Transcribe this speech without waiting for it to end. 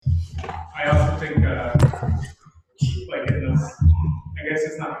I also think, like in this, I guess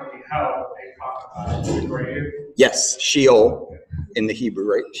it's not really hell, but they talk about the grave. Yes, Sheol in the Hebrew,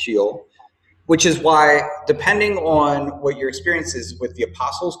 right? Sheol. Which is why, depending on what your experience is with the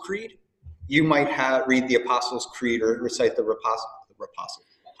Apostles' Creed, you might read the Apostles' Creed or recite the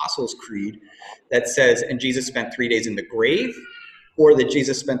Apostles' Creed that says, and Jesus spent 3 days in the grave, or that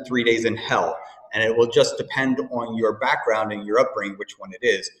Jesus spent 3 days in hell. And it will just depend on your background and your upbringing which one it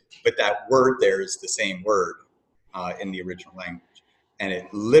is. But that word there is the same word in the original language. And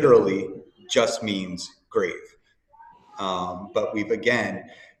it literally just means grave. But we've, again,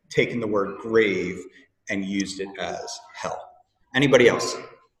 taken the word grave and used it as hell. Anybody else?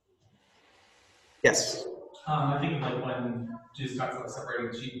 Yes? I think like when Jesus talks about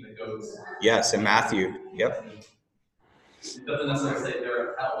separating sheep and the goats. Yes, in Matthew. Yep. It doesn't necessarily say they're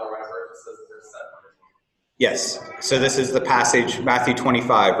in hell or whatever, it just says they're separate. Yes. So this is the passage, Matthew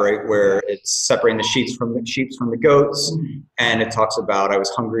 25, right, where it's separating the sheep from the goats, and it talks about, I was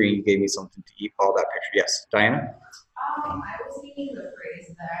hungry and you gave me something to eat, all that picture. Yes, Diana? I was thinking the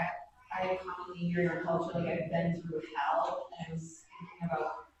phrase that I commonly hear in our culture, like I've been through hell, and I was thinking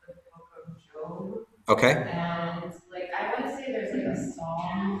about the book of Job. Okay. And like I want to say there's like a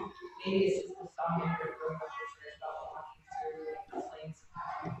song, maybe it's just a song in the book of the church about walking through like the flames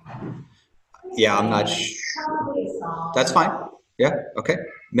of hell. Yeah, I'm not sure. Probably a song. That's fine. Yeah, okay.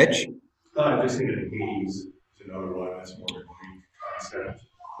 Mitch? I'm just thinking of Hades is another one that's more of a Greek concept.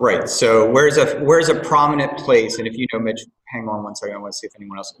 Right. So where's a prominent place, and if you know, Mitch, hang on one second, I want to see if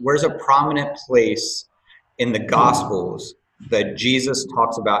anyone else, where's a prominent place in the Gospels that Jesus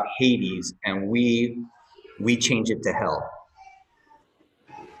talks about Hades and we change it to hell?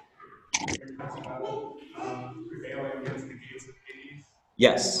 Prevailing against the gates of Hades.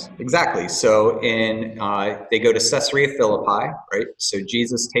 Yes, exactly. So they go to Caesarea Philippi, right? So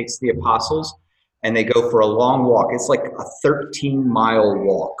Jesus takes the apostles and they go for a long walk. It's like a 13-mile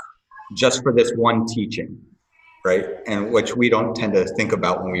walk just for this one teaching, right? And which we don't tend to think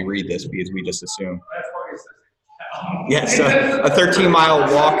about when we read this because we just assume. That's why it says Yes, a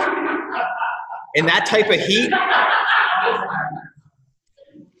 13-mile walk in that type of heat.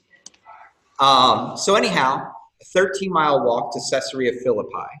 So anyhow, a 13-mile walk to Caesarea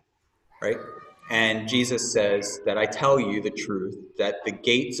Philippi, right? And Jesus says that I tell you the truth, that the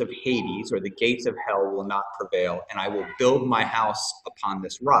gates of Hades or the gates of hell will not prevail, and I will build my house upon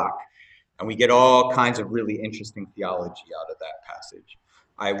this rock. And we get all kinds of really interesting theology out of that passage.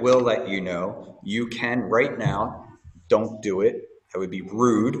 I will let you know, you can right now, don't do it, that would be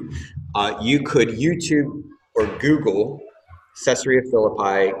rude. You could YouTube or Google Caesarea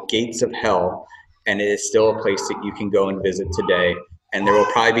Philippi, gates of hell, and it is still a place that you can go and visit today. And there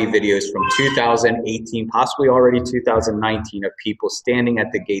will probably be videos from 2018, possibly already 2019, of people standing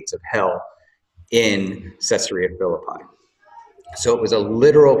at the gates of hell in Caesarea Philippi. So it was a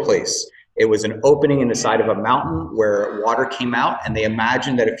literal place. It was an opening in the side of a mountain where water came out, and they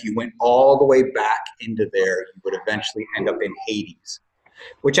imagined that if you went all the way back into there, you would eventually end up in Hades,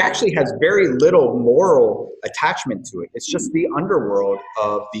 which actually has very little moral attachment to it. It's just the underworld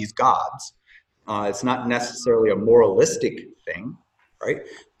of these gods. It's not necessarily a moralistic thing, right?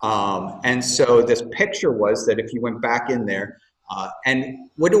 And so this picture was that if you went back in there, and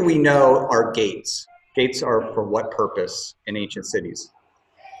what do we know are gates? Gates are for what purpose in ancient cities?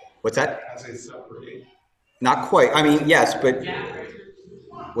 What's that? As they separate. Not quite. I mean, yes, but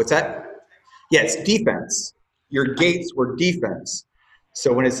what's that? Yes, defense. Your gates were defense.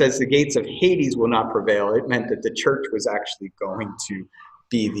 So when it says the gates of Hades will not prevail, it meant that the church was actually going to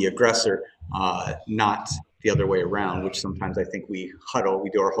be the aggressor, not the other way around, which sometimes I think we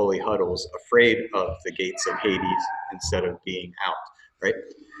do our holy huddles afraid of the gates of Hades instead of being out, right?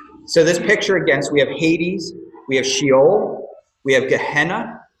 So this picture again, so we have Hades, we have Sheol, we have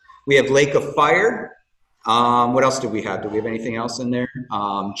Gehenna, we have Lake of Fire. What else do we have? Do we have anything else in there?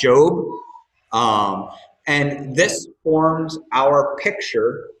 Job. And this forms our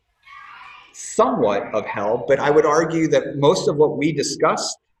picture somewhat of hell, but I would argue that most of what we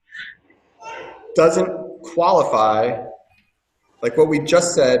discussed doesn't qualify, like what we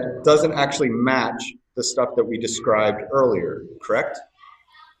just said, doesn't actually match the stuff that we described earlier, correct?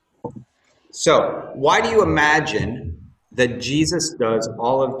 So why do you imagine that Jesus does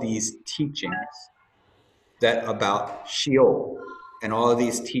all of these teachings about Sheol and all of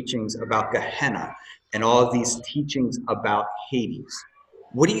these teachings about Gehenna and all of these teachings about Hades?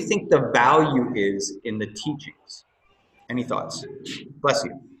 What do you think the value is in the teachings? Any thoughts? Bless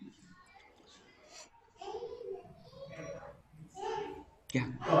you. Yeah.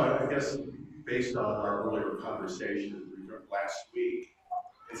 Well, I guess based on our earlier conversation last week,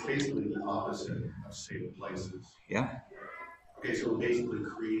 It's basically the opposite of safe places. Yeah. Okay, so we're basically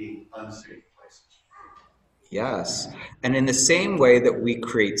creating unsafe places. Yes. And in the same way that we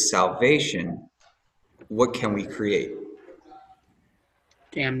create salvation, what can we create?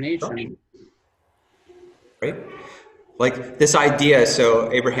 Damnation. Right? Like this idea,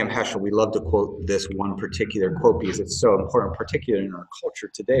 so Abraham Heschel, we love to quote this one particular quote because it's so important, particularly in our culture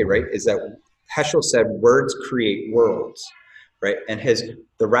today, right? Is that Heschel said, words create worlds, right? And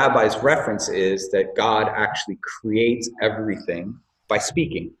the rabbi's reference is that God actually creates everything by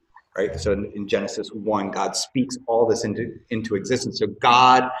speaking, right? So in Genesis 1, God speaks all this into existence. So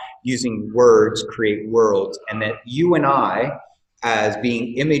God, using words, create worlds, and that you and I, as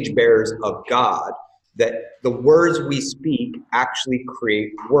being image bearers of God, that the words we speak actually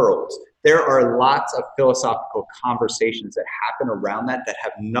create worlds. There are lots of philosophical conversations that happen around that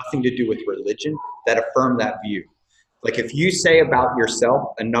have nothing to do with religion that affirm that view. Like if you say about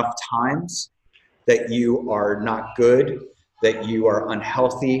yourself enough times that you are not good, that you are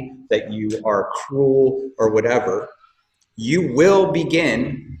unhealthy, that you are cruel or whatever, you will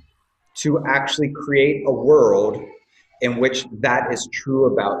begin to actually create a world in which that is true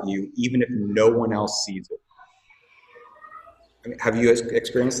about you, even if no one else sees it. I mean, have you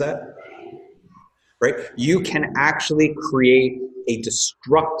experienced that? Right? You can actually create a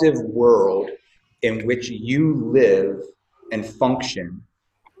destructive world in which you live and function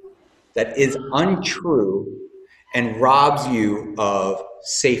that is untrue and robs you of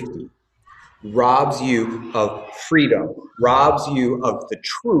safety, robs you of freedom, robs you of the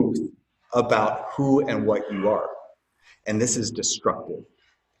truth about who and what you are. And this is destructive.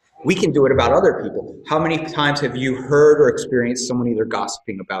 We can do it about other people. How many times have you heard or experienced someone either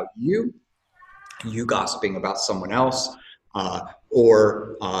gossiping about you gossiping about someone else,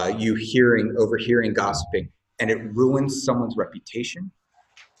 or you overhearing gossiping, and it ruins someone's reputation?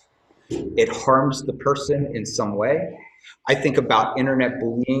 It harms the person in some way. I think about internet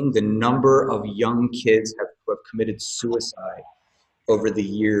bullying, the number of young kids who have committed suicide over the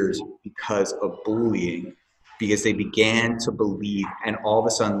years because of bullying, because they began to believe, and all of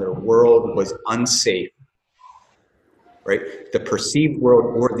a sudden their world was unsafe, right? The perceived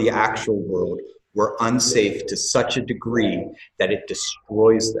world or the actual world were unsafe to such a degree that it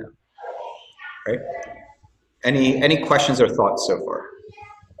destroys them, right? Any questions or thoughts so far?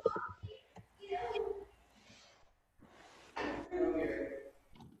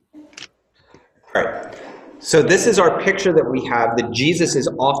 All right. So this is our picture that we have that Jesus is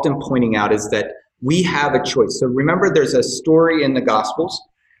often pointing out, is that we have a choice. So remember, there's a story in the Gospels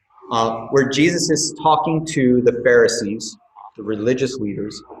where Jesus is talking to the Pharisees, the religious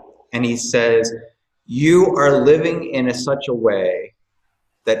leaders, and he says, you are living in such a way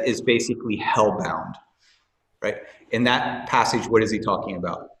that is basically hellbound, right? In that passage, what is he talking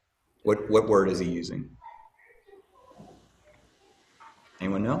about? What word is he using?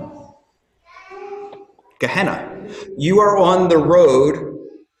 Anyone know? Gehenna. You are on the road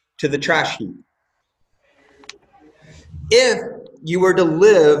to the trash heap. If you were to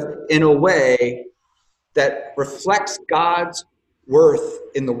live in a way that reflects God's worth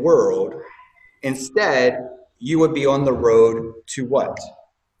in the world, instead, you would be on the road to what?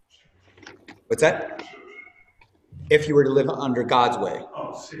 What's that? If you were to live under God's way.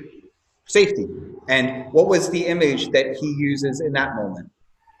 Oh, safety. Safety. And what was the image that he uses in that moment?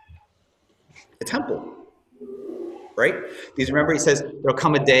 The temple. Right? Because remember, he says, there'll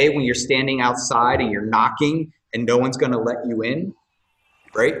come a day when you're standing outside and you're knocking and no one's going to let you in.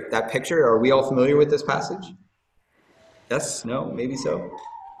 Right? That picture, are we all familiar with this passage? Yes? No? Maybe so?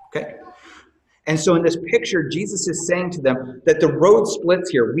 Okay. And so in this picture, Jesus is saying to them that the road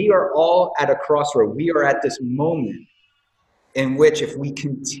splits here. We are all at a crossroad. We are at this moment in which if we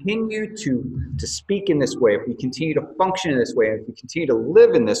continue to speak in this way, if we continue to function in this way, if we continue to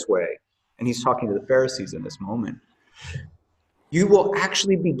live in this way, and he's talking to the Pharisees in this moment, you will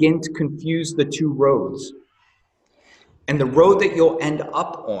actually begin to confuse the two roads. And the road that you'll end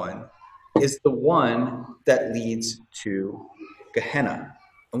up on is the one that leads to Gehenna.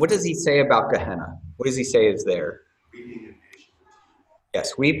 And what does he say about Gehenna? What does he say is there? Weeping and gnashing.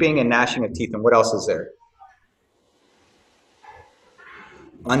 Yes, weeping and gnashing of teeth. And what else is there?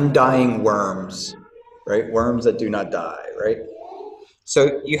 Undying worms, right? Worms that do not die, right?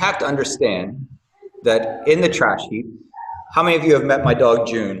 So you have to understand that in the trash heap, how many of you have met my dog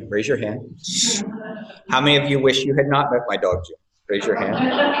June? Raise your hand. How many of you wish you had not met my dog June? Raise your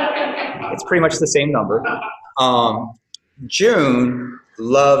hand. It's pretty much the same number. June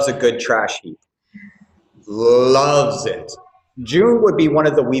loves a good trash heap. Loves it. June would be one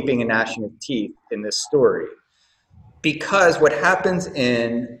of the weeping and gnashing of teeth in this story. Because what happens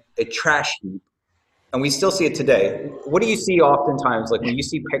in a trash heap, and we still see it today, what do you see oftentimes, like when you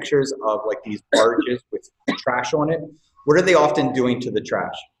see pictures of like these barges with trash on it, what are they often doing to the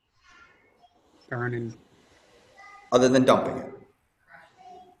trash? Burning. Other than dumping it?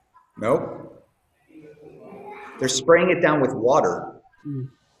 Nope. They're spraying it down with water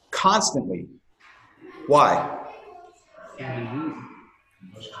constantly. Why?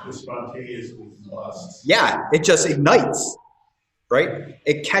 The spontaneous lost. Yeah, it just ignites, right?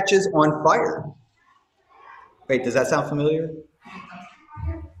 It catches on fire. Wait, does that sound familiar?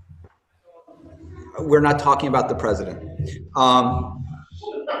 We're not talking about the president.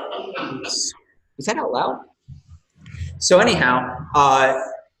 Is that out loud? So anyhow,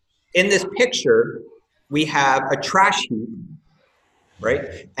 in this picture, we have a trash heap,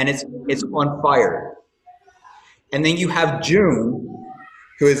 right? And it's on fire. And then you have June,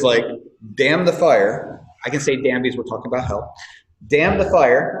 who is like, damn the fire. I can say damn because we're talking about hell. Damn the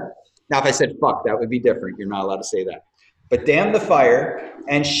fire. Now, if I said fuck, that would be different. You're not allowed to say that. But damn the fire.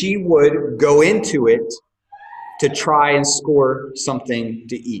 And she would go into it to try and score something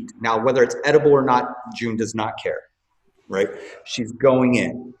to eat. Now, whether it's edible or not, June does not care, right? She's going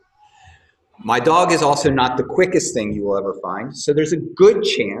in. My dog is also not the quickest thing you will ever find. So there's a good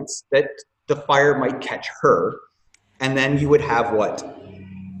chance that the fire might catch her. And then you would have what?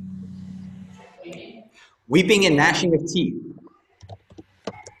 Weeping and gnashing of teeth,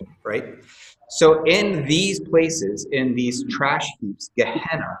 right? So in these places, in these trash heaps,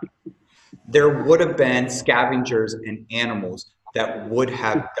 Gehenna, there would have been scavengers and animals that would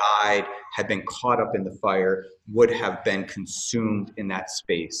have died, had been caught up in the fire, would have been consumed in that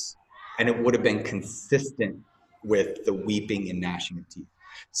space. And it would have been consistent with the weeping and gnashing of teeth.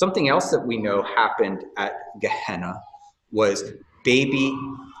 Something else that we know happened at Gehenna was baby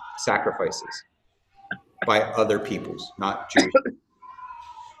sacrifices by other peoples, not Jews.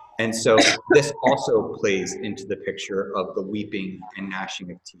 And so this also plays into the picture of the weeping and gnashing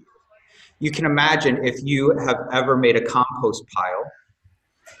of teeth. You can imagine if you have ever made a compost pile,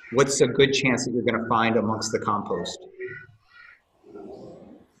 what's a good chance that you're going to find amongst the compost?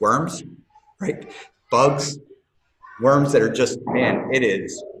 Worms, right? Bugs, worms that are just, man, it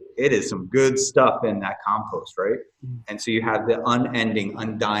is some good stuff in that compost, right? And so you have the unending,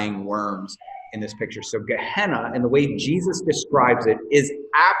 undying worms in this picture. So Gehenna, and the way Jesus describes it, is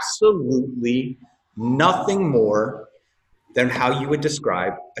absolutely nothing more than how you would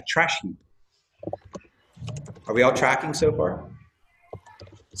describe a trash heap. Are we all tracking so far?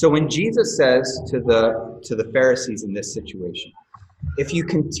 So when Jesus says to the Pharisees in this situation, if you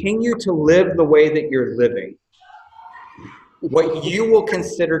continue to live the way that you're living, what you will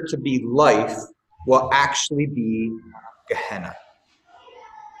consider to be life will actually be Gehenna.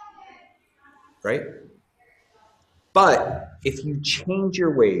 Right? But if you change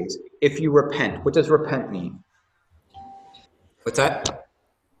your ways, if you repent, what does repent mean? What's that?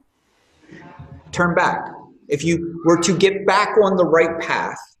 Turn back. If you were to get back on the right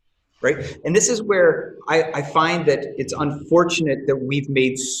path, right? And this is where I find that it's unfortunate that we've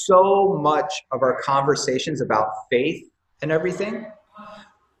made so much of our conversations about faith and everything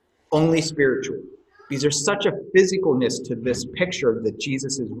only spiritual. Because there's such a physicalness to this picture that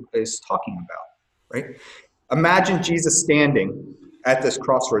Jesus is talking about, right? Imagine Jesus standing at this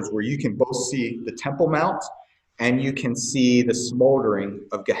crossroads where you can both see the Temple Mount and you can see the smoldering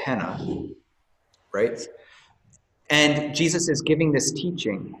of Gehenna, right? And Jesus is giving this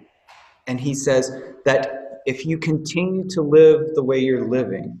teaching, and he says that if you continue to live the way you're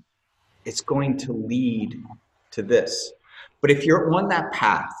living, it's going to lead to this. But if you're on that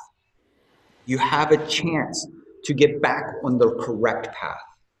path, you have a chance to get back on the correct path.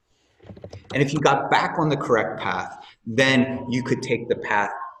 And if you got back on the correct path, then you could take the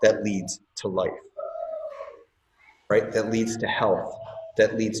path that leads to life, right? That leads to health,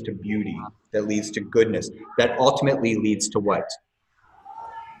 that leads to beauty, that leads to goodness, that ultimately leads to what?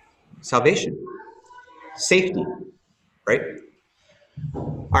 Salvation, safety, right?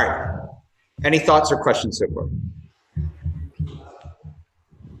 All right. Any thoughts or questions so far?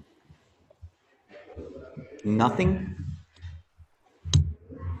 Nothing?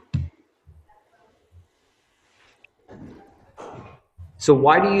 So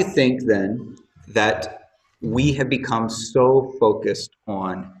why do you think then that we have become so focused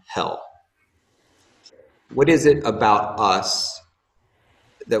on hell? What is it about us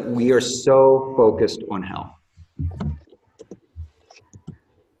that we are so focused on hell?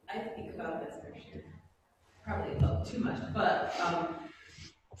 I think about this for sure. Probably about too much, but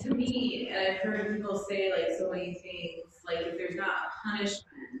to me, and I've heard people say like so many things, like if there's not punishment,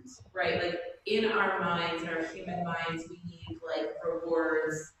 right? Like in our minds, in our human minds, we need like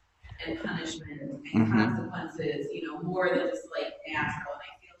rewards and punishment and consequences, more than just like natural. And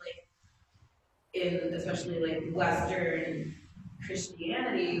I feel like especially like Western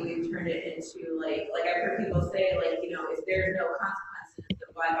Christianity, we've turned it into like I've heard people say like, if there's no consequences, then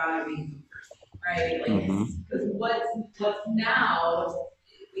why bother being a person, right? Like, because what's now,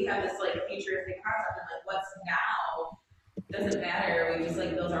 we have this like futuristic concept of like what's now doesn't matter. We just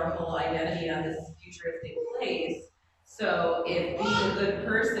like built our whole identity on this futuristic place. So if being a good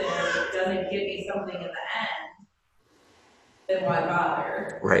person doesn't give me something in the end, then why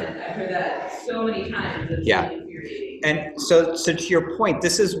bother? Right. And I've heard that so many times. It's really infuriating. And so to your point,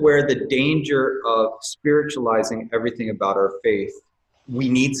 this is where the danger of spiritualizing everything about our faith, we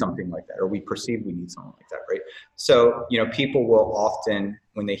need something like that, or we perceive we need something like that, right? So, people will often,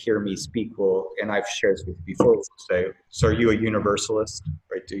 when they hear me speak, and I've shared this with you before, will say, so are you a universalist,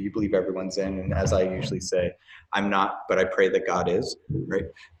 right? Do you believe everyone's in? And as I usually say, I'm not, but I pray that God is, right?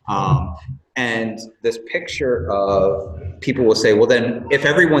 And this picture of people will say, well, then if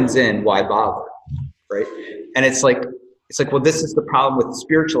everyone's in, why bother, right? And it's like, well, this is the problem with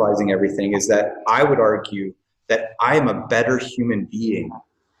spiritualizing everything, is that I would argue that I am a better human being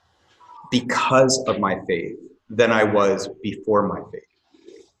because of my faith than I was before my faith.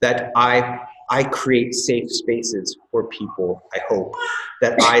 That I create safe spaces for people, I hope.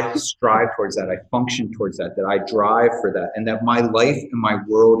 That I strive towards that, I function towards that, that I drive for that, and that my life and my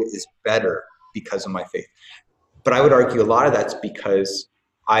world is better because of my faith. But I would argue a lot of that's because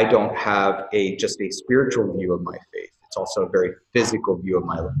I don't have just a spiritual view of my faith. It's also a very physical view of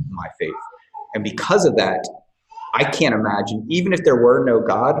my faith. And because of that, I can't imagine, even if there were no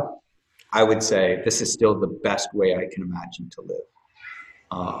God, I would say this is still the best way I can imagine to live.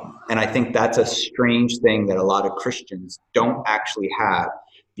 And I think that's a strange thing that a lot of Christians don't actually have,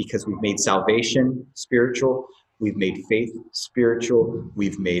 because we've made salvation spiritual, we've made faith spiritual,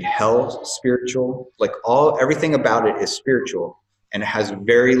 we've made hell spiritual. Like everything about it is spiritual, and it has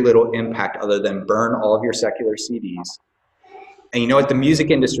very little impact other than burn all of your secular CDs. And you know what? The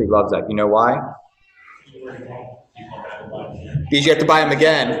music industry loves that. You know why? Because you have to buy them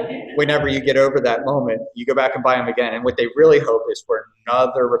again. Whenever you get over that moment, you go back and buy them again. And what they really hope is for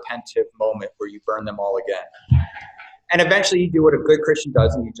another repentive moment where you burn them all again. And eventually you do what a good Christian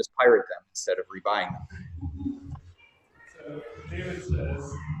does, and you just pirate them instead of rebuying them. So David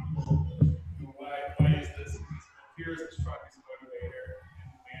says, why is this? Fear is the strongest motivator.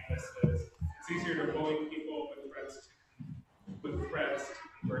 And Amanda says, it's easier to bully people with threats to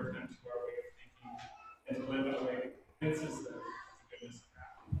convert them to our way of thinking and to live in a way that convinces them of the goodness of God.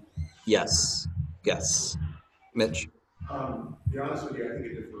 Yes. Mitch? To be honest with you, I think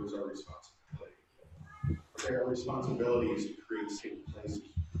it differs our responsibility. Okay, our responsibility is to create safe places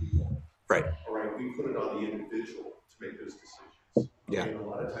for people. Right. All right, we put it on the individual to make those decisions. Yeah. And a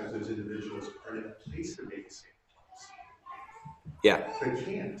lot of times those individuals aren't in a place to make a safe place. Yeah. They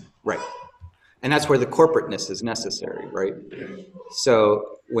can't. Right. And that's where the corporateness is necessary, right? Yeah.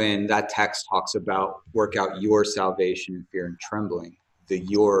 So when that text talks about work out your salvation in fear and trembling, the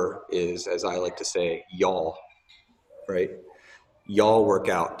your is, as I like to say, y'all, right? Y'all work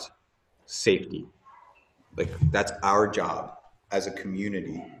out safety. Like, that's our job as a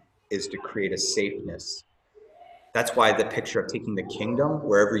community, is to create a safeness. That's why the picture of taking the kingdom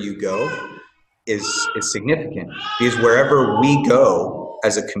wherever you go is significant, because wherever we go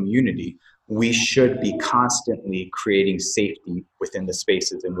as a community, we should be constantly creating safety within the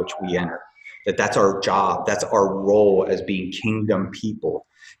spaces in which we enter. That's our job. That's our role as being kingdom people,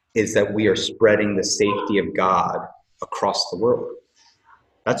 is that we are spreading the safety of God across the world.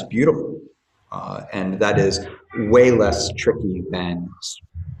 That's beautiful. And that is way less tricky than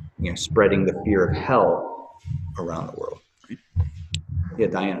spreading the fear of hell around the world. Yeah,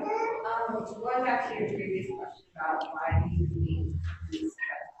 Diana. Going back to your previous question about why do you need to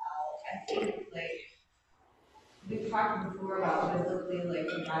spread hell, I think we've talked before about biblically,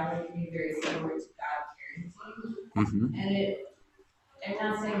 the Bible can be very similar to God parenting. Mm-hmm. And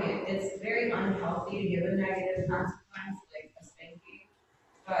I'm not saying it's very unhealthy to give a negative consequence, like a spanking,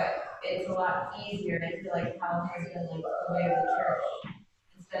 but it's a lot easier, and I feel like hell has been the way of the church.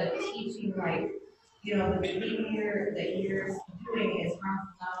 Instead of teaching the behavior that you're doing is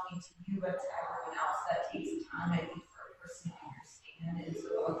harmful not only to you but to everyone else. That takes time, I think, for a person to understand. And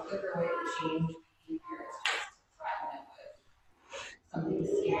so a quicker way to change behavior is just to threaten it with something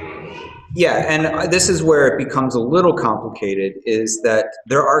scary. Yeah, and this is where it becomes a little complicated, is that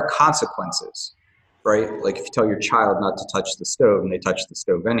there are consequences, right? Like if you tell your child not to touch the stove and they touch the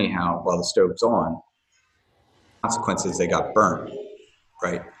stove anyhow while the stove's on, consequences, they got burned,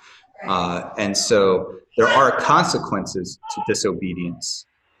 right? And so there are consequences to disobedience.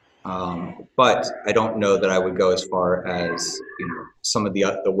 But I don't know that I would go as far as, some of the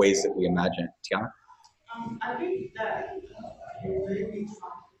ways that we imagine it. Tiana? I think that it really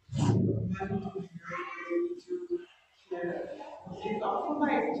it's also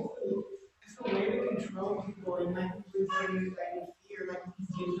like it's a way to control people and like you say that in fear, like if you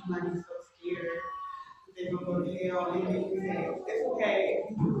get somebody so scared that they're gonna go to hell and then you say it's okay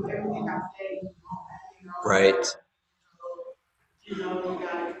if you do everything I say, Right. You gotta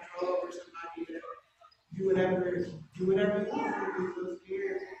control over somebody to do whatever you want to do, so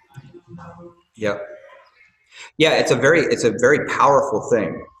scared. Yep. Yeah, it's a very powerful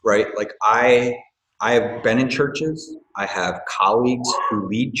thing, right? Like I have been in churches, I have colleagues who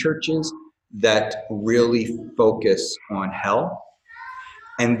lead churches that really focus on hell.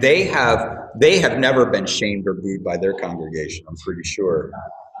 And they have never been shamed or booed by their congregation, I'm pretty sure.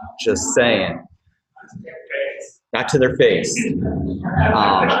 Just saying. Not to their face.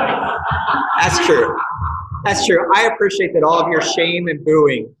 That's true. That's true. I appreciate that all of your shame and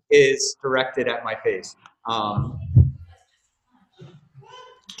booing is directed at my face.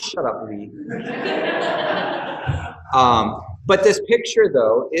 Shut up, Lee. But this picture,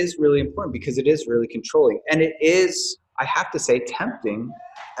 though, is really important because it is really controlling. And it is, I have to say, tempting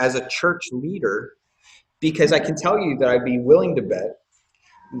as a church leader, because I can tell you that I'd be willing to bet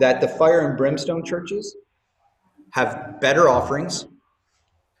that the fire and brimstone churches have better offerings,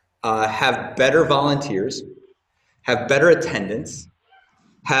 have better volunteers, have better attendance,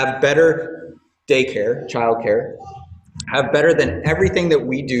 have better daycare, childcare, have better than everything that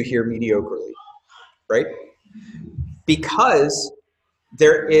we do here mediocrely, right? Because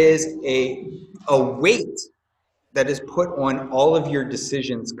there is a weight that is put on all of your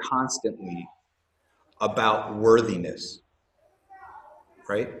decisions constantly about worthiness,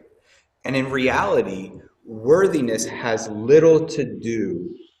 right? And in reality, worthiness has little to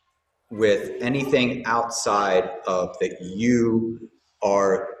do with anything outside of that you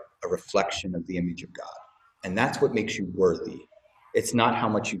are a reflection of the image of God. And that's what makes you worthy. It's not how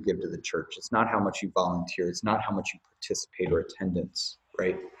much you give to the church. It's not how much you volunteer. It's not how much you participate or attendance,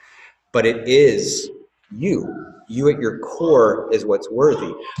 right? But it is you. You at your core is what's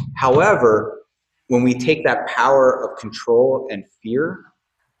worthy. However, when we take that power of control and fear,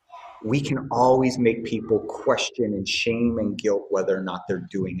 we can always make people question and shame and guilt whether or not they're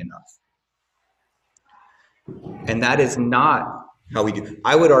doing enough. And that is not how we do.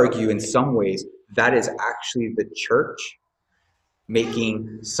 I would argue in some ways that is actually the church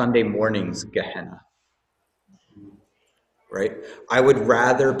making Sunday mornings Gehenna, right? I would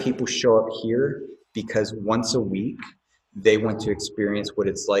rather people show up here because once a week they want to experience what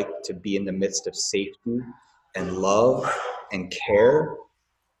it's like to be in the midst of safety and love and care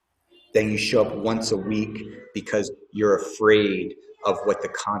than you show up once a week because you're afraid of what the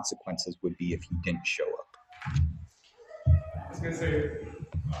consequences would be if you didn't show up. I was going to say,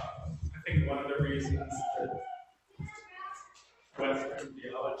 I think one of the reasons that Western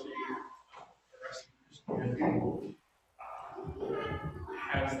theology, the rest of Christianity,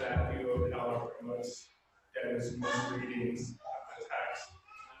 has that view of hell for most, that is most readings of the text,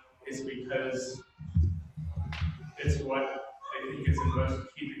 is because it's what they think is in most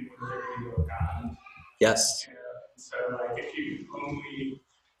keeping with their view of God. Yes. So, like, if you only,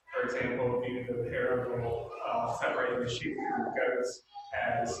 for example, view the parable separating the sheep from the goats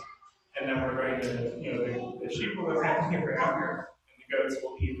as, and then we're going to, the sheep will live happily forever, and the goats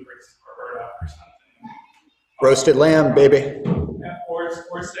will eat or hurt up or something. Roasted lamb, baby. Or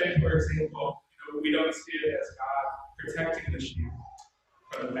say, for example, we don't see it as God protecting the sheep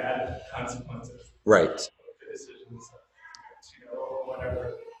from the bad consequences. Right. Of the decisions, or whatever.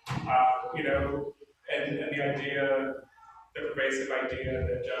 And the idea, the pervasive idea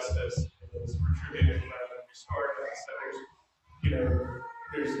that justice is retributive rather than restorative. So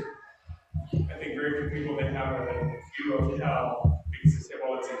there's I think very few people that have a view of hell because they say,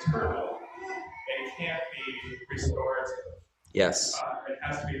 well, it's eternal. It can't be restorative. Yes. It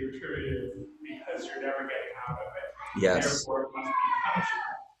has to be retributive because you're never getting out of it. Yes. Therefore, it must be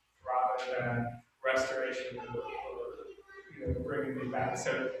punishment rather than restoration or bringing me back.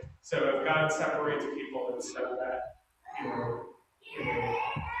 So if God separates people and so that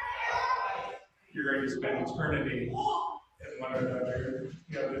you're going to spend eternity in one another,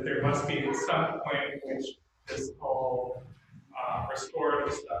 that there must be some point in which this whole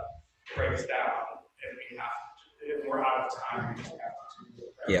restorative stuff breaks down, and we have to, if we're out of time, we just have to do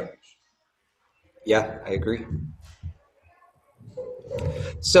it. Yeah. Yeah, I agree.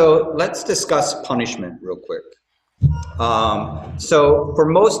 So let's discuss punishment real quick. So for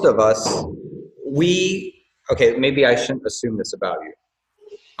most of us, okay, maybe I shouldn't assume this about you.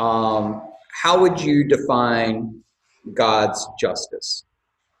 How would you define God's justice?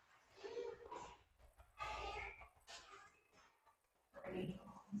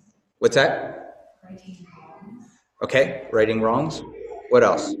 What's that? Okay, righting wrongs. What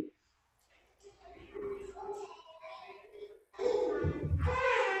else?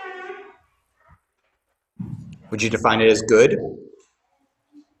 Would you define it as good?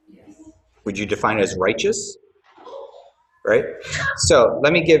 Would you define it as righteous? Right? So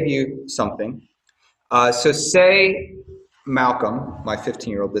let me give you something. So say Malcolm, my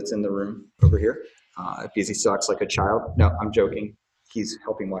 15-year-old that's in the room over here, because he still acts like a child. No, I'm joking. He's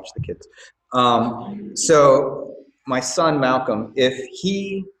helping watch the kids. So my son Malcolm, if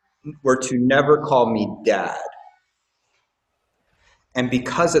he were to never call me dad, and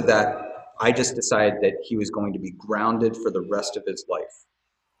because of that, I just decided that he was going to be grounded for the rest of his life.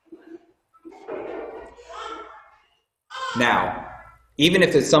 Now, even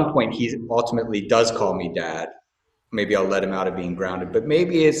if at some point he ultimately does call me dad, maybe I'll let him out of being grounded, but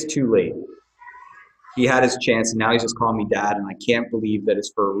maybe it's too late. He had his chance, and now he's just calling me dad, and I can't believe that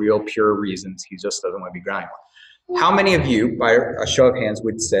it's for real, pure reasons. He just doesn't want to be grounded. How many of you, by a show of hands,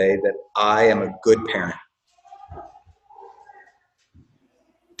 would say that I am a good parent?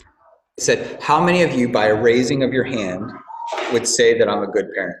 I said, how many of you, by a raising of your hand, would say that I'm a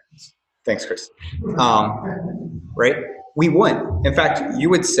good parent? Thanks, Chris. Right? We wouldn't. In fact, you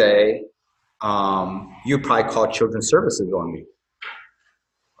would say, you'd probably call children's services on me.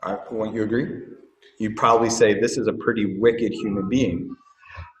 Won't you agree? You'd probably say, this is a pretty wicked human being.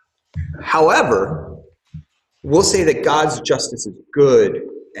 However, we'll say that God's justice is good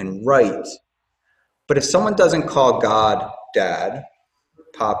and right. But if someone doesn't call God dad,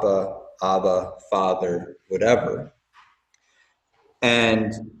 Papa, Abba, Father, whatever,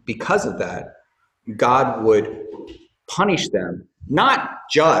 and because of that, God would punish them, not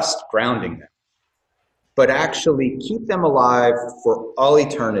just grounding them, but actually keep them alive for all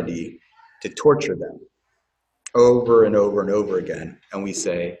eternity to torture them over and over and over again. And we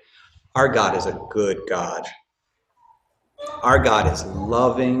say, our God is a good God. Our God is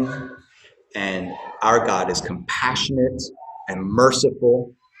loving, and our God is compassionate and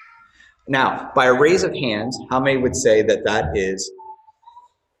merciful. Now, by a raise of hands, how many would say that that is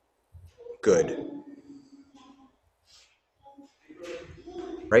good?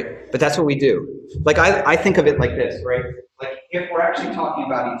 Right? But that's what we do. Like, I think of it like this, right? Like, if we're actually talking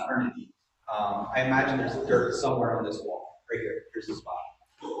about eternity, I imagine there's dirt somewhere on this wall. Right here. Here's the spot.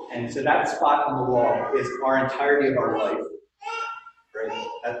 And so that spot on the wall is our entirety of our life. Right?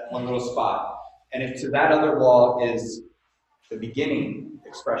 That one little spot. And if to that other wall is the beginning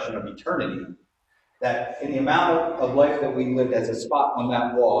expression of eternity, that in the amount of life that we lived as a spot on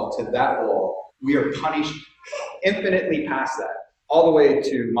that wall to that wall, we are punished infinitely past that, all the way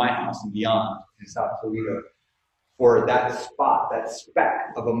to my house and beyond in South Toledo, for that spot, that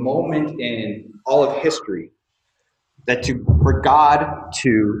speck of a moment in all of history, for God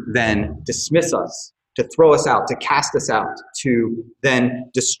to then dismiss us, to throw us out, to cast us out, to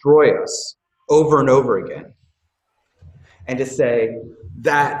then destroy us over and over again. And to say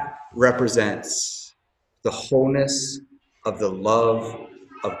that represents the wholeness of the love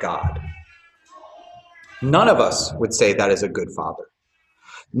of God. None of us would say that is a good father.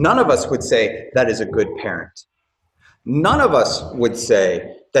 None of us would say that is a good parent. None of us would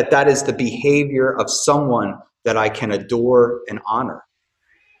say that that is the behavior of someone that I can adore and honor.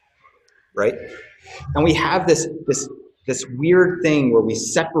 Right? And we have this weird thing where we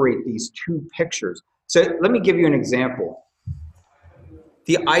separate these two pictures. So let me give you an example.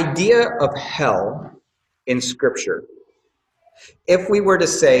 The idea of hell in Scripture, if we were to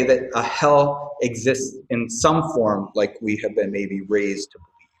say that a hell exists in some form like we have been maybe raised to believe,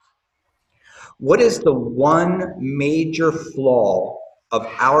 what is the one major flaw of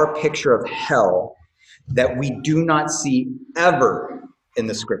our picture of hell that we do not see ever in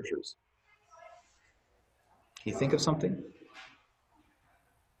the Scriptures? Can you think of something?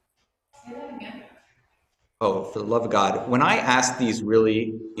 Say that again. Oh, for the love of God. When I ask these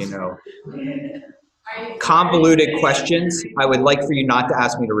really, convoluted questions, I would like for you not to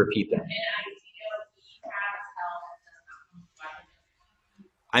ask me to repeat them.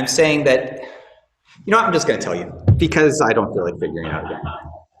 I'm saying that, I'm just going to tell you, because I don't feel like figuring it out again.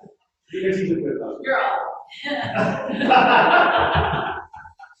 Because he's a good husband.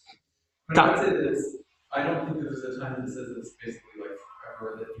 But I would say this, I don't think there's a time that says it's basically like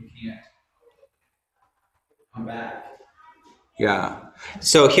forever that you can't come back. Yeah.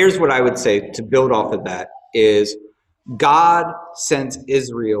 So here's what I would say to build off of that is God sends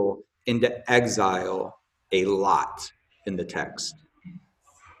Israel into exile a lot in the text.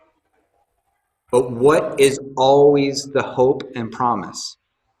 But what is always the hope and promise?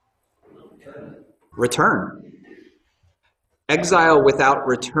 Return. Exile without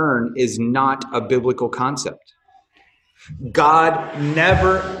return is not a biblical concept. God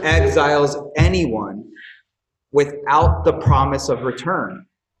never exiles anyone without the promise of return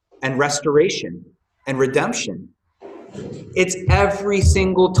and restoration and redemption. It's every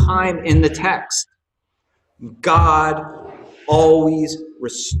single time in the text. God always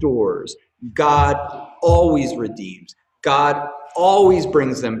restores. God always redeems. God always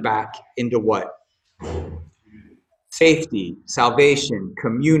brings them back into what? Safety, salvation,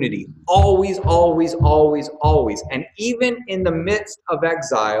 community. Always, always, always, always. And even in the midst of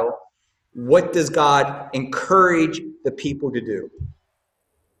exile, what does God encourage the people to do?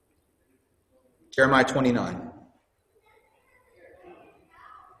 Jeremiah 29.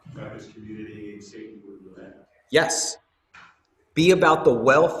 God is community and safety with the land. Yes. Be about the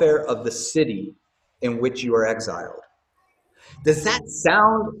welfare of the city in which you are exiled. Does that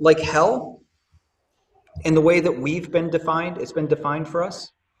sound like hell in the way that we've been defined? It's been defined for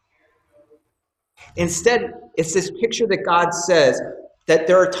us? Instead, it's this picture that God says that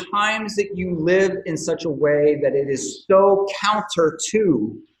there are times that you live in such a way that it is so counter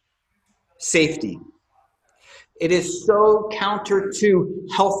to safety. It is so counter to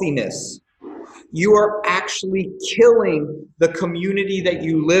healthiness. You are actually killing the community that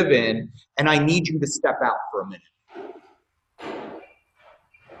you live in, and I need you to step out for a minute.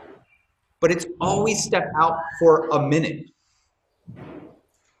 But it's always step out for a minute.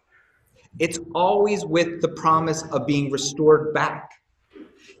 It's always with the promise of being restored back.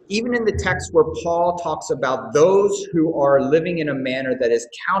 Even in the text where Paul talks about those who are living in a manner that is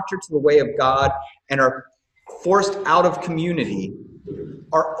counter to the way of God and are forced out of community,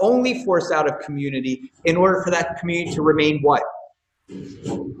 are only forced out of community in order for that community to remain what?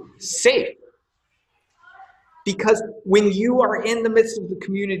 Safe. Because when you are in the midst of the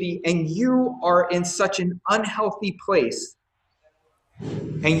community and you are in such an unhealthy place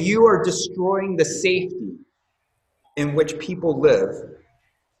and you are destroying the safety in which people live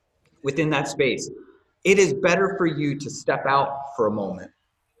within that space, it is better for you to step out for a moment.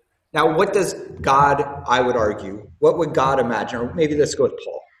 Now, what does God, I would argue, what would God imagine? Or maybe let's go with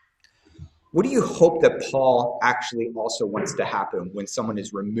Paul. What do you hope that Paul actually also wants to happen when someone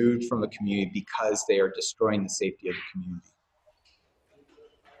is removed from a community because they are destroying the safety of the community?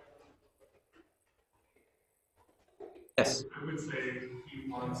 Yes? I would say he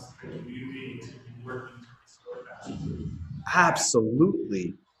wants the community to be working to restore that.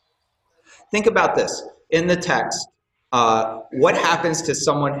 Absolutely. Think about this. In the text, what happens to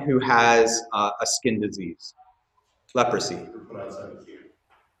someone who has a skin disease? Leprosy. We're put outside the camp.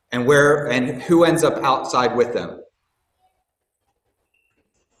 And who ends up outside with them?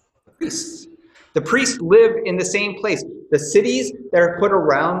 The priests. The priests live in the same place. The cities that are put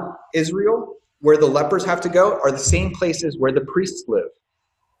around Israel, where the lepers have to go, are the same places where the priests live.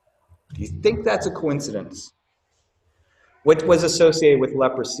 Do you think that's a coincidence? What was associated with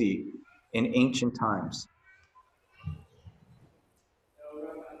leprosy in ancient times?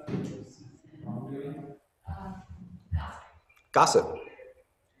 Gossip.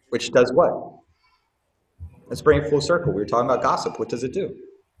 Which does what? Let's bring it full circle. We were talking about gossip. What does it do?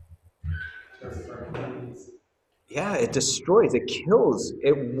 Yeah, it destroys, it kills,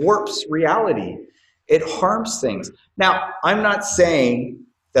 it warps reality, it harms things. Now, I'm not saying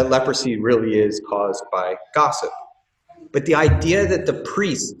that leprosy really is caused by gossip, but the idea that the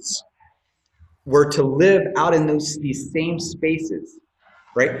priests were to live out in these same spaces,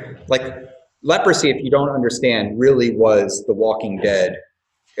 right? Like leprosy, if you don't understand, really was The Walking Dead.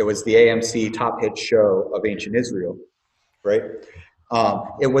 It was the AMC top hit show of ancient Israel, right?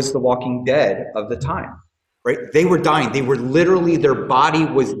 It was The Walking Dead of the time, right? They were dying. They were literally, their body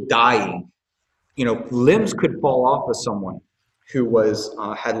was dying. You know, limbs could fall off of someone who was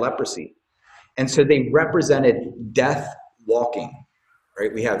had leprosy. And so they represented death walking,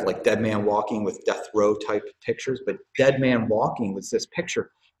 right? We have like dead man walking with death row type pictures, but dead man walking was this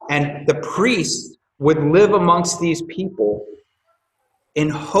picture. And the priests would live amongst these people in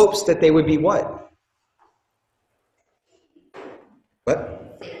hopes that they would be what?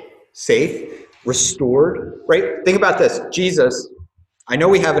 What? Safe, restored, right? Think about this. Jesus, I know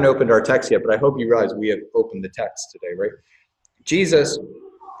we haven't opened our text yet, but I hope you realize we have opened the text today, right? Jesus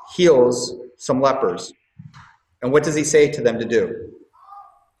heals some lepers. And what does he say to them to do?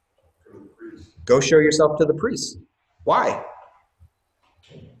 Go show yourself to the priest. Why?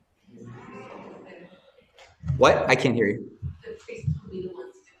 What? I can't hear you. The priests will be the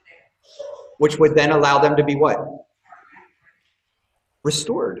ones in there. Which would then allow them to be what?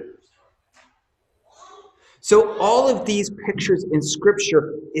 Restored. So all of these pictures in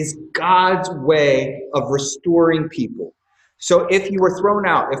Scripture is God's way of restoring people. So if you were thrown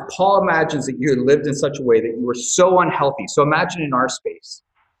out, if Paul imagines that you had lived in such a way that you were so unhealthy, so imagine in our space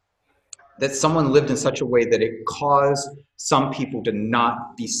that someone lived in such a way that it caused some people to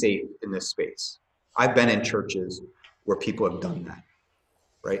not be safe in this space. I've been in churches where people have done that,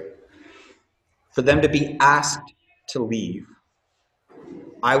 right? For them to be asked to leave,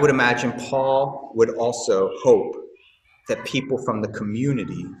 I would imagine Paul would also hope that people from the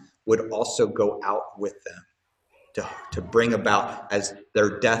community would also go out with them to bring about, as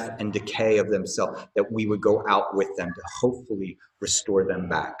their death and decay of themselves, that we would go out with them to hopefully restore them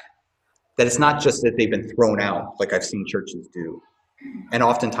back. That it's not just that they've been thrown out like I've seen churches do. And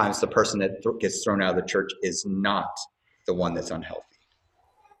oftentimes the person that gets thrown out of the church is not the one that's unhealthy.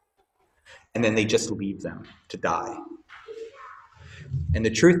 And then they just leave them to die. And the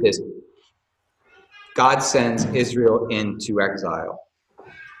truth is, God sends Israel into exile.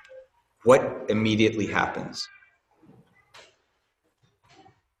 What immediately happens?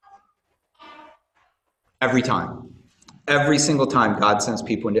 Every time. Every single time God sends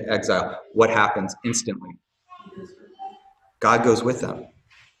people into exile, what happens instantly? God goes with them.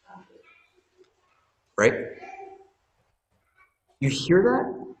 Right? You hear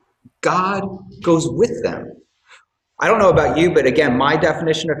that? God goes with them. I don't know about you, but again, my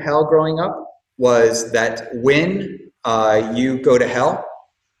definition of hell growing up was that when you go to hell,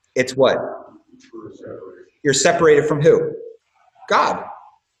 it's what? You're separated from who? God.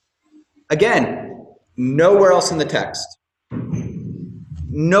 Again, nowhere else in the text.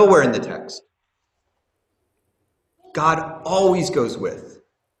 Nowhere in the text. God always goes with.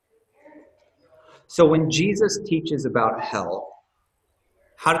 So when Jesus teaches about hell,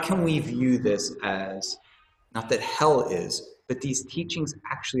 how can we view this as, not that hell is, but these teachings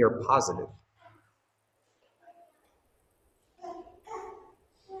actually are positive?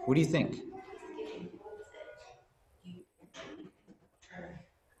 What do you think?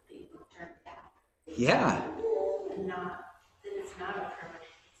 Yeah. Not that it's not a permanent,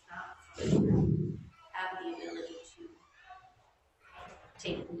 it's not have the ability to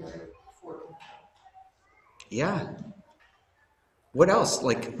take another form. Yeah. What else?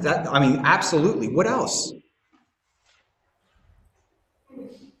 Like that, I mean, absolutely. What else?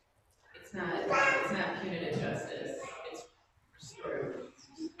 It's not punitive justice, it's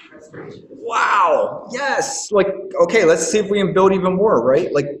restoration. Wow. Yes. Like, okay, let's see if we can build even more,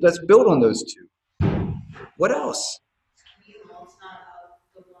 right? Like, let's build on those two. What else? Communal, it's not about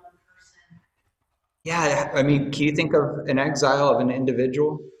the one person. Yeah, I mean, can you think of an exile of an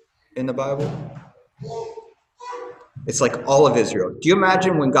individual in the Bible? It's like all of Israel. Do you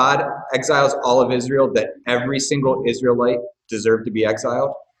imagine when God exiles all of Israel that every single Israelite deserved to be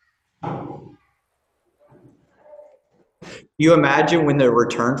exiled? Do you imagine when they're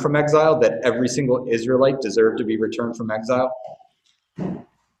returned from exile that every single Israelite deserved to be returned from exile?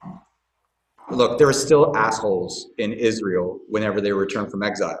 Look, there were still assholes in Israel whenever they were returned from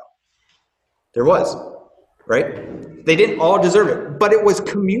exile. There was, right? They didn't all deserve it, but it was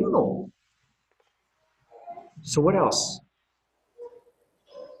communal. So what else?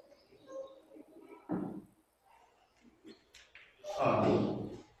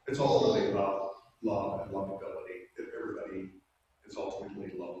 It's ultimately about love and lovability, that everybody is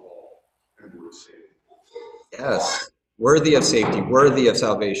ultimately lovable and worth saving. Yes. Worthy of safety, worthy of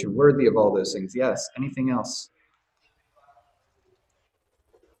salvation, worthy of all those things. Yes. Anything else?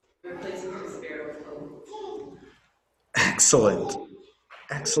 Replacing despair with hope. Excellent.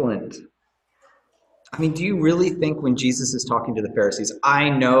 Excellent. I mean, do you really think when Jesus is talking to the Pharisees, I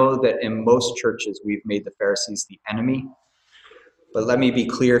know that in most churches we've made the Pharisees the enemy, but let me be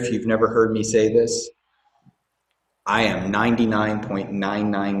clear if you've never heard me say this, I am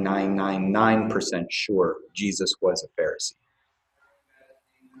 99.99999% sure Jesus was a Pharisee.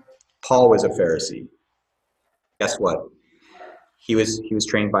 Paul was a Pharisee. Guess what? He was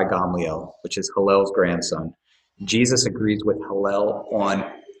trained by Gamaliel, which is Hillel's grandson. Jesus agrees with Hillel on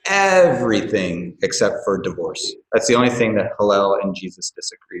everything except for divorce. That's the only thing that Hillel and Jesus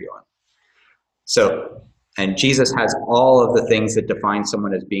disagree on. So, and Jesus has all of the things that define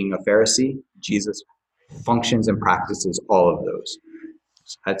someone as being a Pharisee. Jesus functions and practices all of those.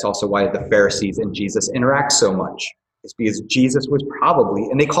 That's also why the Pharisees and Jesus interact so much. It's because Jesus was probably,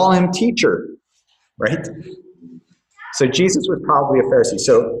 and they call him teacher, right? So Jesus was probably a Pharisee.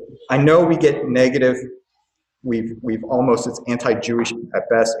 So I know we get negative we've almost, it's anti-Jewish at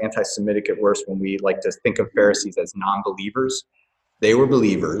best, anti-Semitic at worst, when we like to think of Pharisees as non-believers. They were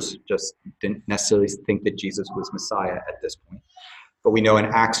believers, just didn't necessarily think that Jesus was Messiah at this point. But we know in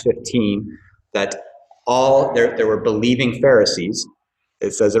Acts 15 that there were believing Pharisees.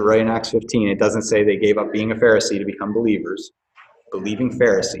 It says it right in Acts 15. It doesn't say they gave up being a Pharisee to become believers. Believing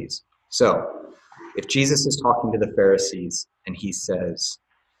Pharisees. So, if Jesus is talking to the Pharisees and he says,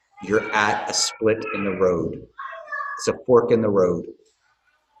 you're at a split in the road, it's a fork in the road.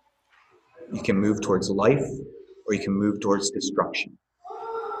 You can move towards life or you can move towards destruction.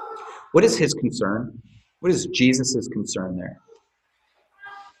 What is his concern? What is Jesus' concern there?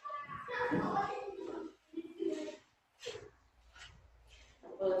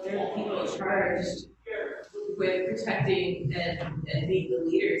 Well, if there are people charged with protecting and being the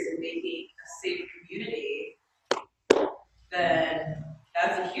leaders and making a safe community, then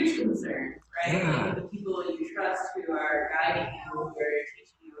that's a huge concern, right? Yeah. If the people you trust who are guiding you, who are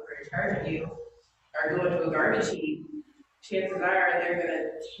teaching you, who are in charge of you, are going to a garbage heap, chances are they're going to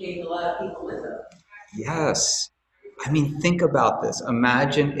take a lot of people with them. Yes. I mean, think about this.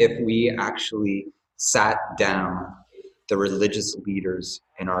 Imagine if we actually sat down the religious leaders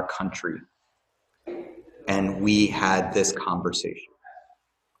in our country and we had this conversation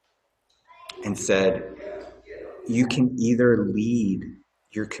and said, you can either lead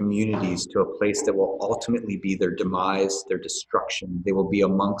your communities to a place that will ultimately be their demise, their destruction. They will be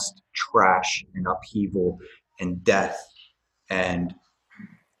amongst trash and upheaval and death and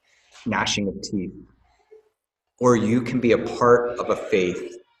gnashing of teeth. Or you can be a part of a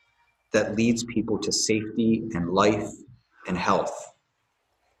faith that leads people to safety and life and health.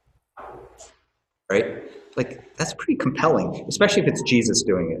 Right? Like, that's pretty compelling, especially if it's Jesus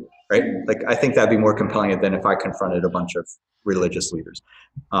doing it, right? Like, I think that'd be more compelling than if I confronted a bunch of religious leaders.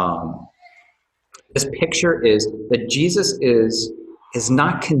 This picture is that Jesus is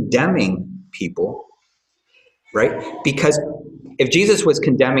not condemning people, right? Because if Jesus was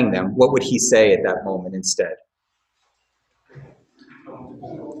condemning them, what would he say at that moment instead?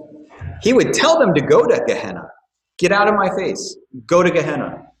 He would tell them to go to Gehenna. Get out of my face. Go to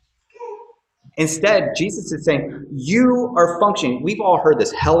Gehenna. Instead, Jesus is saying, you are functioning. We've all heard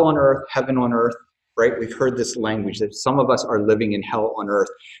this, hell on earth, heaven on earth, right? We've heard this language that some of us are living in hell on earth,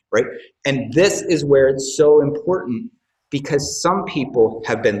 right? And this is where it's so important, because some people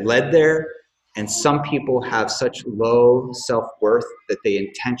have been led there and some people have such low self-worth that they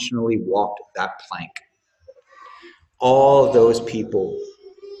intentionally walked that plank. All of those people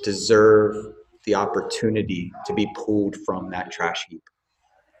deserve the opportunity to be pulled from that trash heap.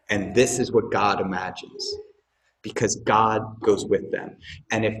 And this is what God imagines, because God goes with them.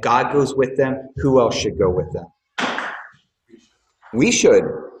 And if God goes with them, who else should go with them? We should.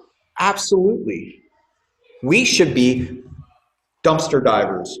 Absolutely. We should be dumpster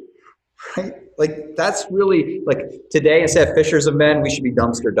divers, right? Like, that's really, like, today, instead of fishers of men, we should be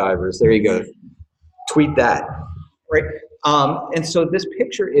dumpster divers. There you go. Tweet that, right? And so this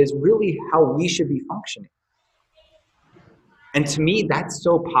picture is really how we should be functioning. And to me, that's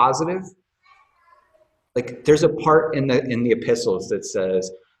so positive. Like, there's a part in the epistles that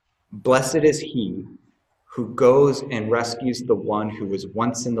says, blessed is he who goes and rescues the one who was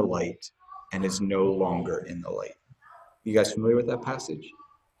once in the light and is no longer in the light. You guys familiar with that passage?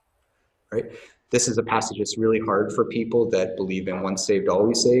 Right? This is a passage that's really hard for people that believe in once saved,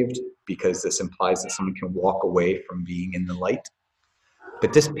 always saved, because this implies that someone can walk away from being in the light.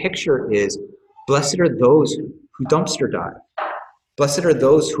 But this picture is, blessed are those who dumpster dive. Blessed are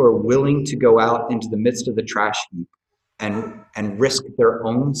those who are willing to go out into the midst of the trash heap and risk their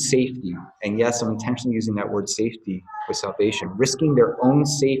own safety. And yes, I'm intentionally using that word safety with salvation, risking their own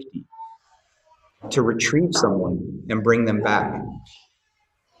safety to retrieve someone and bring them back.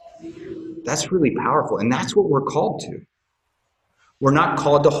 That's really powerful. And that's what we're called to. We're not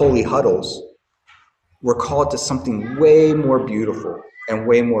called to holy huddles. We're called to something way more beautiful and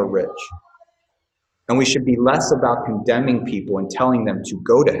way more rich. And we should be less about condemning people and telling them to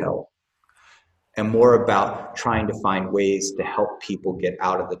go to hell, and more about trying to find ways to help people get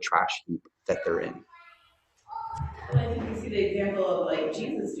out of the trash heap that they're in. And I think you see the example of like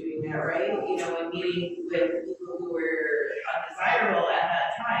Jesus doing that, right? You know, in meeting with people who were undesirable at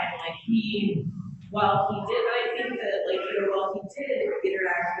that time, like while he did, but I think that like, you know, while he did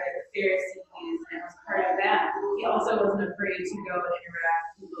interact with the Pharisees and was part of that, he also wasn't afraid to go and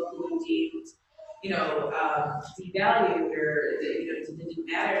interact with people who deemed, devalued or, didn't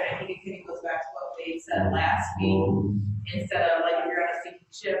matter. And I think it kind of goes back to what Wade said last week. Instead of, like, if you're on a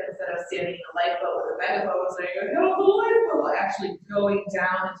sinking ship, instead of standing in a lifeboat with a megaphone saying, help the lifeboat, actually going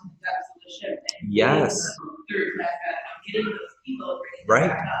down into the depths of the ship and Yes. through that, getting those people, bringing Right.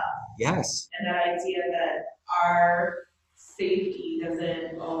 them back up. Yes. And that idea that our safety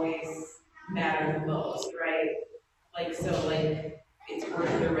doesn't always matter the most, right? Like, so like, it's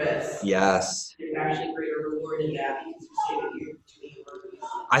worth the risk. Yes. There's actually greater reward in that because you say that you're doing your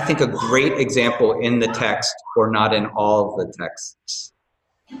work. I think a great example in the text, or not in all of the texts,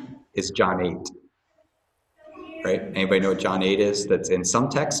 is John 8. Right? Anybody know what John 8 is? That's in some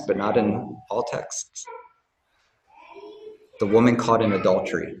texts, but not in all texts. The woman caught in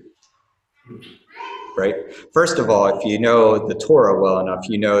adultery. Right? First of all, if you know the Torah well enough,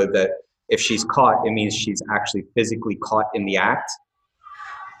 you know that if she's caught, it means she's actually physically caught in the act,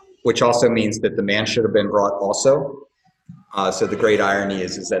 which also means that the man should have been brought also. So the great irony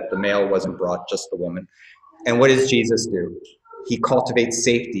is that the male wasn't brought, just the woman. And what does Jesus do? He cultivates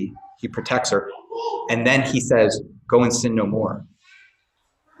safety. He protects her. And then he says, go and sin no more.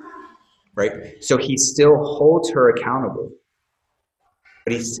 Right? So he still holds her accountable.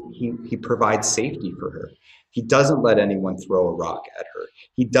 But he provides safety for her. He doesn't let anyone throw a rock at her.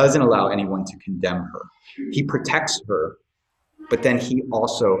 He doesn't allow anyone to condemn her. He protects her. But then he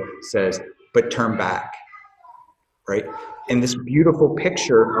also says, but turn back. Right? And this beautiful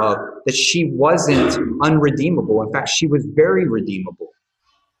picture of that she wasn't unredeemable. In fact, she was very redeemable.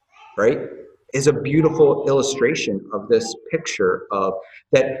 Right? Is a beautiful illustration of this picture of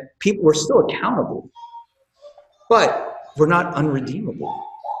that people were still accountable, but we're not unredeemable.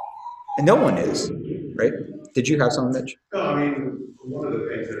 And no one is, right? Did you have something, Mitch? No, I mean, one of the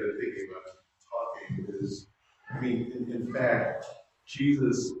things I've been thinking about talking is, I mean, in fact,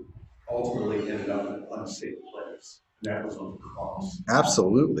 Jesus ultimately ended up in an unsafe place, and that was on the cross.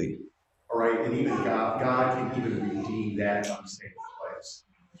 Absolutely. All right, and even God can even redeem that unsafe place,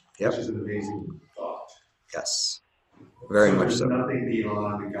 Yep. which is an amazing thought. Yes. Very much so. There's nothing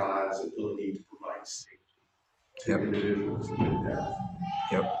beyond God's ability to provide safety to individuals in death.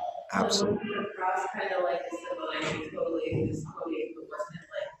 Yep. Absolutely. The cross kind of like symbolizing totally this quoting, but wasn't it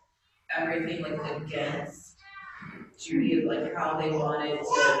like everything like against Judaism, like how they wanted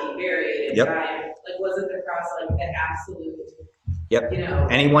to be buried and Yep. die? Like wasn't the cross like the absolute? Yep. You know.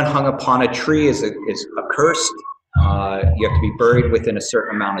 Anyone hung upon a tree is accursed. You have to be buried within a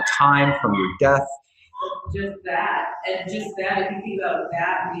certain amount of time from your death. Just that, and just that, if you think about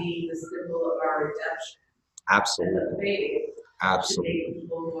that being the symbol of our redemption. Absolutely. And the faith. Absolutely. To make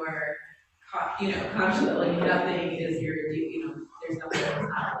people more, conscious that like nothing is your, there's nothing that's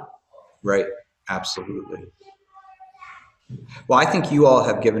not. Right. Absolutely. Well, I think you all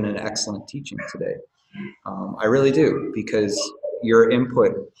have given an excellent teaching today. I really do, because your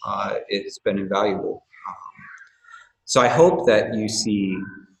input it's been invaluable. So I hope that you see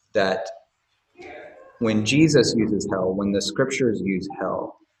that when Jesus uses hell, when the scriptures use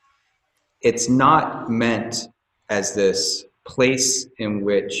hell, it's not meant as this place in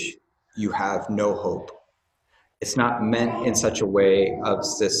which you have no hope. It's not meant in such a way of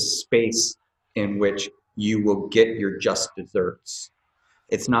this space in which you will get your just desserts.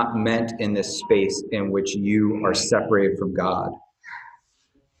 It's not meant in this space in which you are separated from God.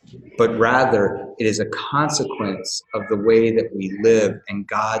 But rather, it is a consequence of the way that we live, and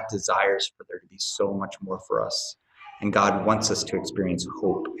God desires for there to be so much more for us. And God wants us to experience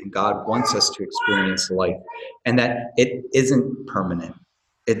hope, and God wants us to experience life, and that it isn't permanent.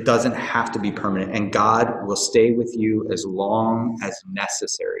 It doesn't have to be permanent, and God will stay with you as long as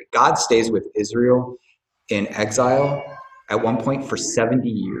necessary. God stays with Israel in exile at one point for 70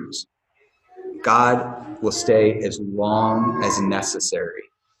 years. God will stay as long as necessary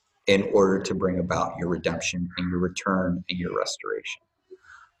in order to bring about your redemption and your return and your restoration.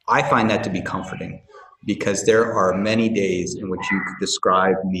 I find that to be comforting, because there are many days in which you could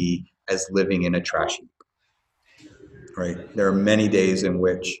describe me as living in a trash heap. Right? There are many days in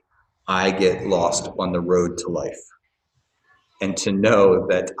which I get lost on the road to life. And to know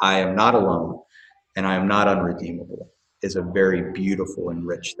that I am not alone and I am not unredeemable is a very beautiful and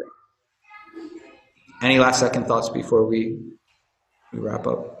rich thing. Any last second thoughts before we wrap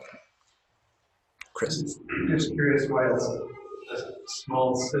up? Chris? I'm just curious why it's a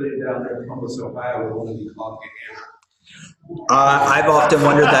small city down there in Columbus, Ohio, would only be talking here. I've often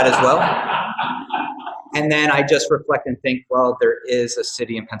wondered that as well. And then I just reflect and think, well, there is a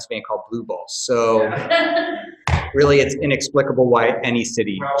city in Pennsylvania called Blue Balls. So really, it's inexplicable why any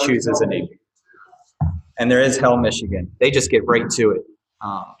city chooses a name. And there is Hell, Michigan. They just get right to it.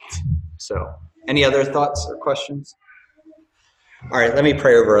 So any other thoughts or questions? All right, let me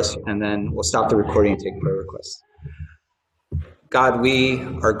pray over us, and then we'll stop the recording and take prayer requests. God, we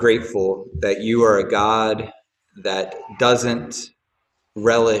are grateful that you are a God that doesn't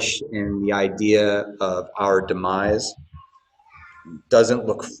relish in the idea of our demise, doesn't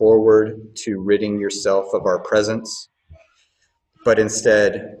look forward to ridding yourself of our presence, but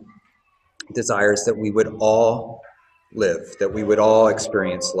instead desires that we would all live, that we would all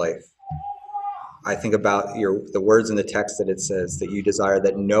experience life. I think about the words in the text that it says that you desire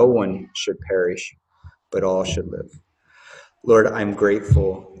that no one should perish, but all should live. Lord, I'm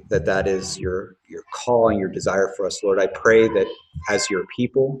grateful that that is your call and your desire for us. Lord, I pray that as your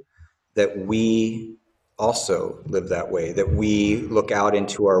people, that we also live that way, that we look out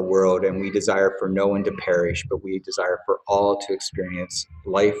into our world and we desire for no one to perish, but we desire for all to experience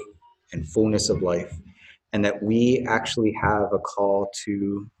life and fullness of life, and that we actually have a call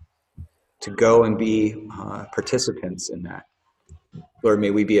to go and be participants in that. Lord,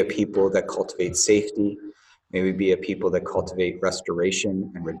 may we be a people that cultivate safety. May we be a people that cultivate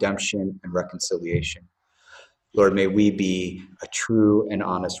restoration and redemption and reconciliation. Lord, may we be a true and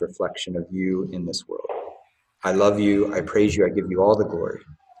honest reflection of you in this world. I love you. I praise you. I give you all the glory.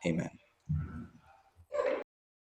 Amen.